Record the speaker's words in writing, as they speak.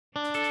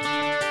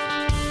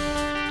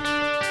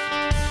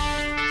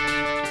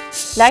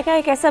लाइका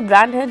एक ऐसा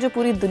ब्रांड है जो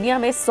पूरी दुनिया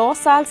में 100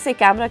 साल से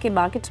कैमरा के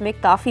मार्केट में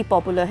काफी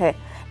पॉपुलर है।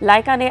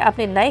 लाइका ने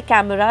अपने नए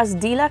कैमरास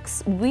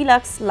डीलक्स,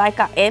 वीलक्स,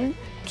 लाइका एम,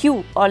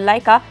 क्यू और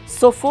लाइका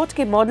सोफोट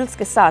के मॉडल्स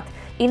के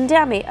साथ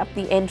इंडिया में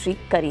अपनी एंट्री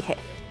करी है।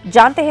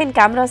 जानते हैं इन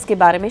कैमरास के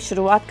बारे में।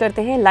 शुरुआत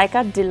करते हैं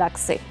लाइका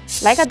डिलक्स से।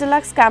 लाइका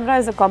deluxe camera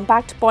is a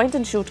compact point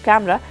and shoot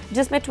camera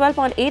जिसमें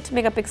 12.8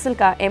 मेगापिक्सल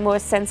का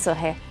MOS सेंसर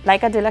है।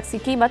 लाइका डिलक्स की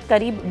कीमत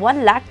करीब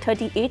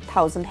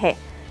 1,38,000 है।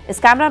 इस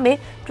कैमरा में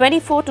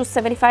 24 to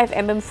 75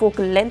 mm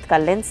फोकल लेंथ का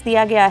लेंस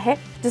दिया गया है,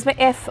 जिसमें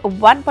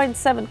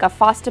f1.7 का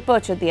फास्ट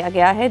अपर्चर दिया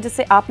गया है,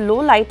 जिससे आप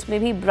लो लाइट में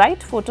भी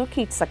ब्राइट फोटो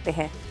खींच सकते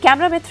हैं।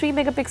 कैमरा में 3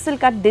 मेगापिक्सल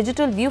का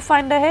डिजिटल व्यू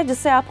फाइंडर है,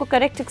 जिससे आपको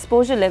करेक्ट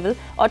एक्सपोजर लेवल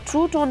और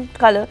ट्रू टोन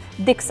कलर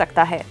दिख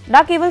सकता है।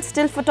 न केवल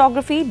स्टिल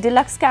फोटोग्राफी,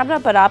 डिलक्स कैमरा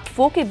पर आप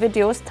 4K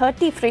वीडियोस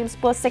 30 फ्रेम्स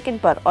पर सेकंड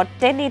पर और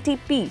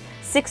 1080p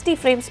 60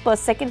 फ्रेम्स पर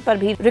सेकंड पर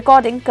भी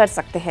रिकॉर्डिंग कर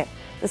सकते हैं।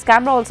 This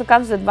camera also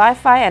comes with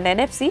Wi-Fi and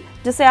NFC,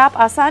 जिससे आप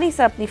आसानी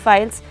से अपनी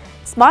फाइल्स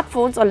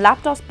स्मार्टफोन्स और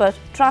लैपटॉप्स पर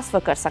ट्रांसफर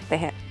कर सकते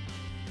हैं।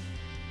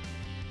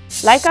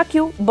 लाइका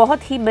क्यू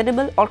बहुत ही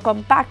मिनिमल और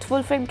कॉम्पैक्ट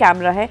फुल फ्रेम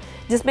कैमरा है,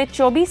 जिसमें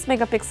 24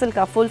 मेगापिक्सल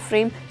का फुल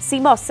फ्रेम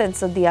CMOS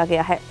सेंसर दिया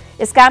गया है।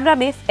 इस कैमरा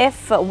में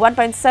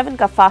f1.7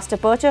 का फास्ट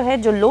अपर्चर है,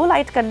 जो लो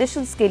लाइट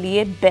कंडीशंस के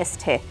लिए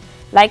बेस्ट है।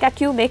 लाइका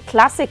क्यू में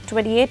क्लासिक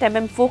 28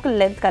 mm फोकल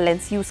लेंथ का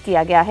लेंस यूज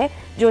किया गया है,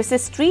 जो इसे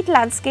स्ट्रीट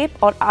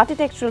लैंडस्केप और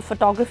आर्किटेक्चरल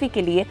फोटोग्राफी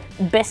के लिए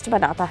बेस्ट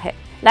बनाता है।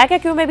 लाइका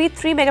क्यू में भी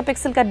 3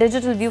 मेगापिक्सल का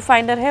डिजिटल व्यू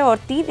फाइंडर है और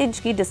 3 इंच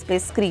की डिस्प्ले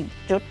स्क्रीन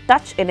जो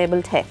टच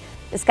इनेबल्ड है।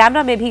 इस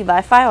कैमरा में भी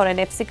वाईफाई और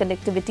NFC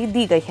कनेक्टिविटी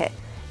दी गई है।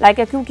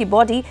 लाइका क्यू की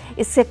बॉडी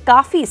इससे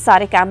काफी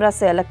सारे कैमरा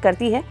से अलग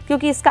करती है,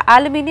 क्योंकि इसका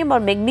एल्यूमिनियम और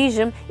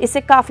मैग्नीशियम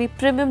इसे काफी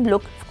प्रीमियम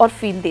लुक और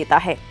फील देता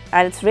है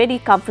and it's very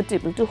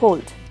comfortable to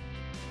hold.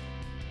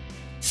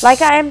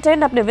 Lyca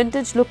M10 अपने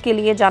विंटेज लुक के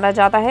लिए जाना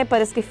जाता है,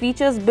 पर इसके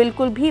फीचर्स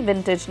बिल्कुल भी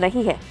विंटेज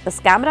नहीं है। इस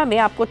कैमरा में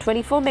आपको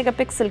 24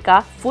 मेगापिक्सल का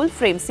फुल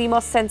फ्रेम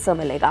CMOS सेंसर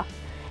मिलेगा।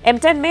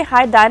 M10 में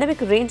हाई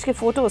डायनेमिक रेंज के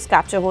फोटोज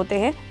कैप्चर होते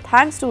हैं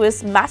थैंक्स टू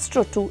इस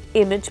Maestro II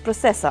image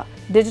processor.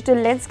 Digital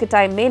lens के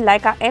टाइम में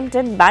लाइका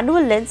M10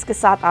 मैनुअल लेंस के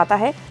साथ आता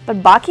है, पर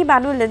बाकी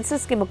मैनुअल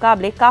लेंसेज के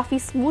मुकाबले काफी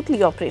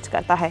स्मूथली ऑपरेट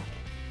करता है।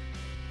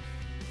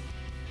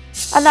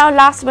 And now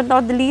last but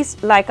not the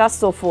least, लाइका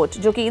सोफोट,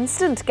 जो कि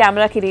इंस्टेंट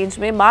कैमरा की रेंज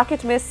में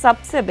मार्केट में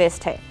सबसे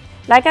बेस्ट है।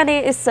 लाइका ने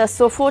इस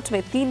सोफोट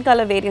में 3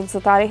 कलर वेरिएंट्स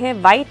उतारे हैं,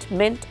 व्हाइट,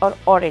 मिंट और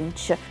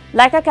ऑरेंज।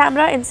 लाइका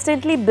camera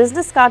instantly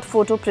business card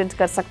photo print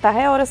कर सकता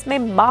है और इसमें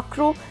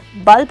मैक्रो,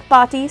 बल्ब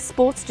पार्टी,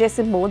 स्पोर्ट्स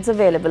जैसे मोड्स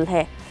अवेलेबल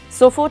हैं।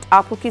 सोफोट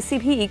आपको किसी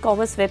भी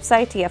ई-कॉमर्स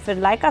वेबसाइट या फिर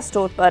लाइका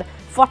स्टोर पर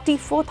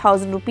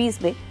 44,000 रुपीज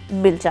में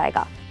मिल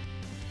जाएगा।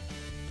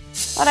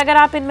 और अगर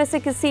आप इनमें से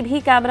किसी भी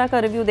कैमरा का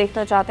रिव्यू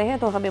देखना चाहते हैं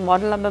तो हमें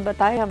मॉडल नंबर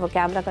बताएं, हम वो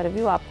कैमरा का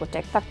रिव्यू आपको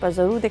टेक तक पर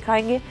ज़रूर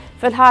दिखाएंगे।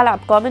 फिलहाल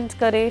आप कमेंट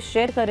करें,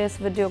 शेयर करें इस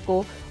वीडियो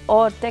को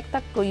और टेक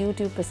तक को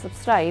यूट्यूब पर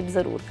सब्सक्राइब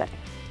ज़रूर करें।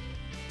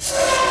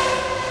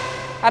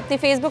 अपनी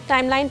फेसबुक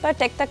टाइमलाइन पर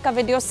टेक तक का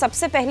वीडियो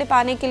सबसे पहले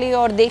पाने के लिए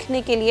और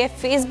देखने के लिए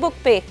फेसबुक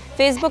पे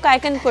फेसबुक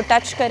आइकन को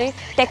टच करें,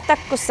 टेक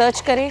तक को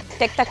सर्च करें,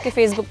 टेक तक के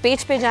फेसबुक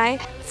पेज पे जाएं,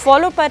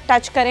 फॉलो पर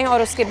टच करें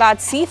और उसके बाद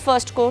सी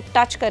फर्स्ट को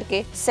टच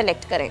करके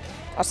सिलेक्ट करें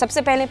और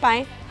सबसे पहले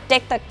पाएं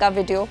टेक तक का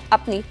वीडियो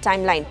अपनी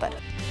टाइमलाइन पर।